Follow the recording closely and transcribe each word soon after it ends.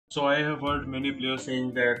So I have heard many players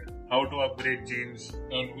saying that how to upgrade genes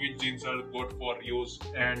and which genes are good for use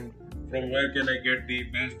and from where can I get the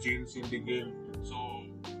best genes in the game. So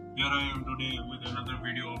here I am today with another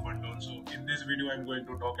video of Undawn. So in this video I'm going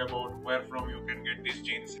to talk about where from you can get these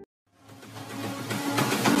genes.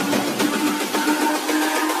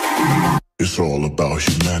 It's all about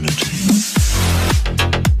humanity.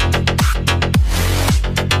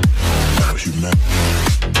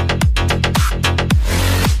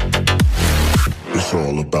 It's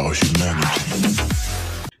all about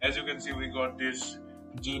humanity. As you can see, we got this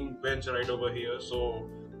gene bench right over here. So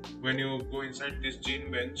when you go inside this gene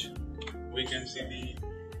bench, we can see the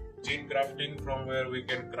gene crafting from where we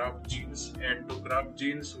can craft genes, and to craft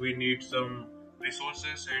genes we need some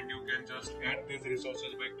resources, and you can just add these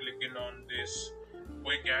resources by clicking on this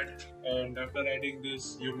quick add, and after adding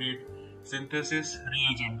this you need synthesis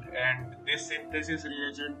reagent, and this synthesis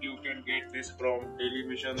reagent you can get this from daily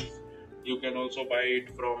missions. You can also buy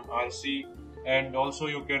it from RC, and also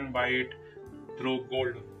you can buy it through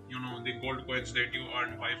gold, the gold coins that you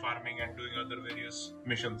earn by farming and doing other various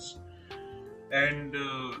missions. And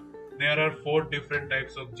there are 4 different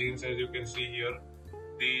types of genes, as you can see here: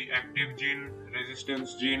 the active gene,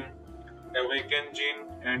 resistance gene, awaken gene,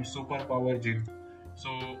 and superpower gene.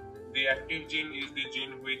 So the active gene is the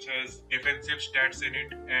gene which has defensive stats in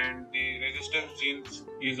it, and the resistance gene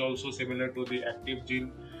is also similar to the active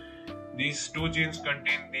gene. These 2 genes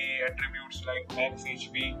contain the attributes like max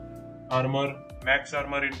HP, armor, max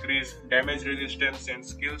armor increase, damage resistance, and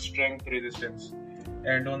skill strength resistance.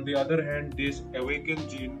 And on the other hand, this awaken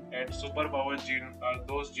gene and superpower gene are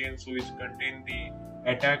those genes which contain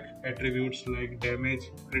the attack attributes like damage,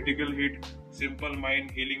 critical hit, simple mine,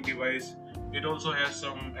 healing device. It also has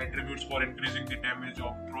some attributes for increasing the damage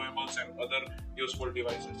of throwables and other useful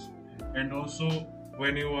devices. And also,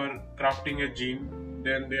 when you are crafting a gene,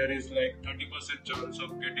 then there is like 30% chance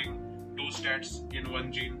of getting 2 stats in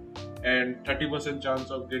one gene, and 30% chance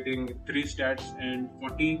of getting 3 stats, and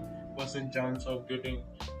 40% chance of getting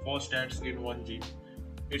 4 stats in one gene.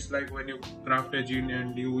 It's like when you craft a gene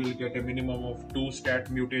and you will get a minimum of 2 stat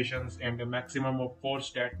mutations and a maximum of 4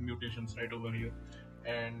 stat mutations right over here.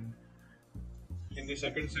 And in the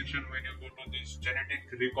second section, when you go to this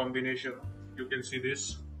genetic recombination, you can see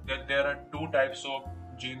this, that there are 2 types of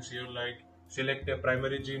genes here, like select a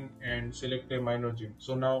primary gene and select a minor gene.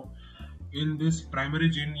 So now in this primary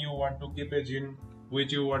gene, you want to keep a gene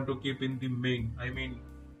which you want to keep in the main. I mean,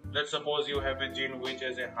 let's suppose you have a gene which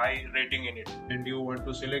has a high rating in it, and you want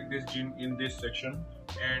to select this gene in this section,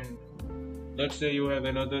 and let's say you have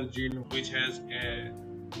another gene which has a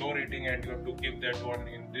low rating and you have to keep that one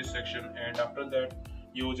in this section, and after that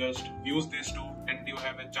you just use these 2 and you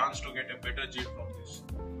have a chance to get a better gene from this.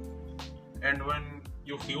 And when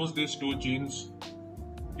you fuse these 2 genes,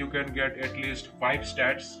 you can get at least 5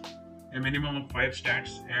 stats, a minimum of 5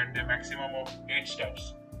 stats and a maximum of 8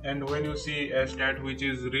 stats. And when you see a stat which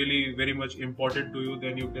is really very much important to you,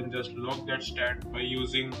 then you can just lock that stat by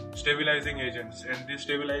using stabilizing agents, and these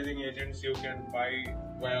stabilizing agents you can buy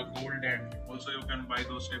via gold, and also you can buy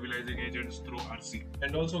those stabilizing agents through RC.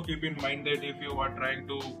 And also keep in mind that if you are trying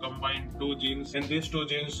to combine 2 genes, and these 2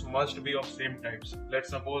 genes must be of same types. Let's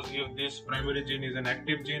suppose if this primary gene is an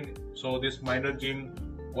active gene, so this minor gene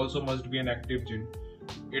also must be an active gene.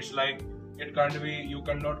 It's like you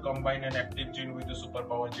cannot combine an active gene with a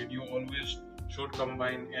superpower gene. You always should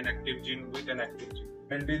combine an active gene with an active gene.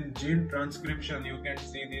 And in gene transcription, you can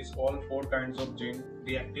see these all 4 kinds of gene: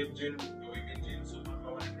 the active gene, awaken gene,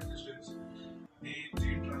 superpower, and resistance. The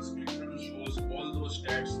gene transcription shows all those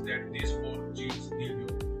stats that these 4 genes give you,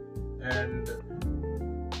 and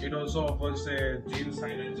it also offers a gene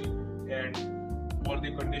synergy, and for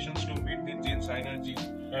the conditions to meet the gene synergy.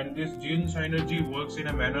 And this gene synergy works in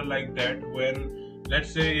a manner like that when,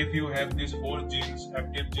 let's say if you have these 4 genes,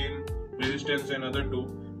 active gene, resistance, and other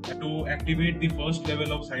 2, to activate the first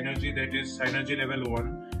level of synergy, that is synergy level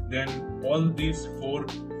 1, then all these 4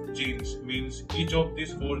 genes, means each of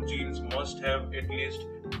these 4 genes must have at least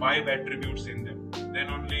 5 attributes in them. Then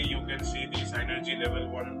only you can see the synergy level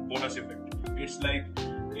 1 bonus effect. It's like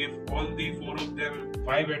if all the 4 of them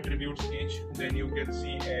 5 attributes each, then you can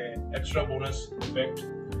see an extra bonus effect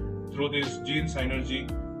through this gene synergy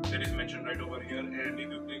that is mentioned right over here. And if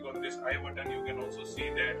you click on this I button, you can also see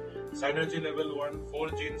that synergy level 1, 4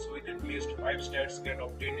 genes with at least 5 stats can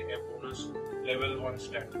obtain a bonus level 1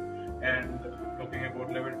 stat. And talking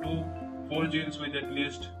about level 2, 4 genes with at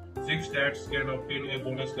least 6 stats can obtain a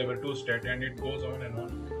bonus level 2 stat, and it goes on and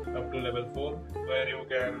on up to level 4, where you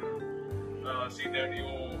can see that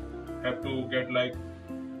you have to get like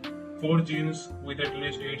 4 genes with at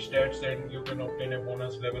least 8 stats, and you can obtain a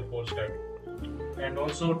bonus level 4 stat. And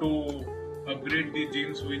also to upgrade the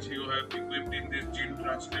genes which you have equipped in this gene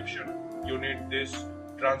transcription, you need this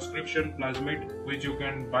transcription plasmid, which you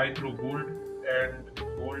can buy through gold,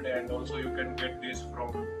 and also you can get this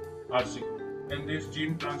from RC. And this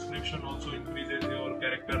gene transcription also increases your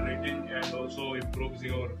character rating and also improves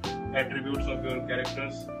your attributes of your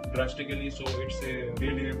characters drastically. So it's a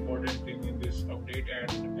really important thing in this update,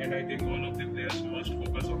 and I think all of the players must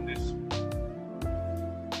focus on this.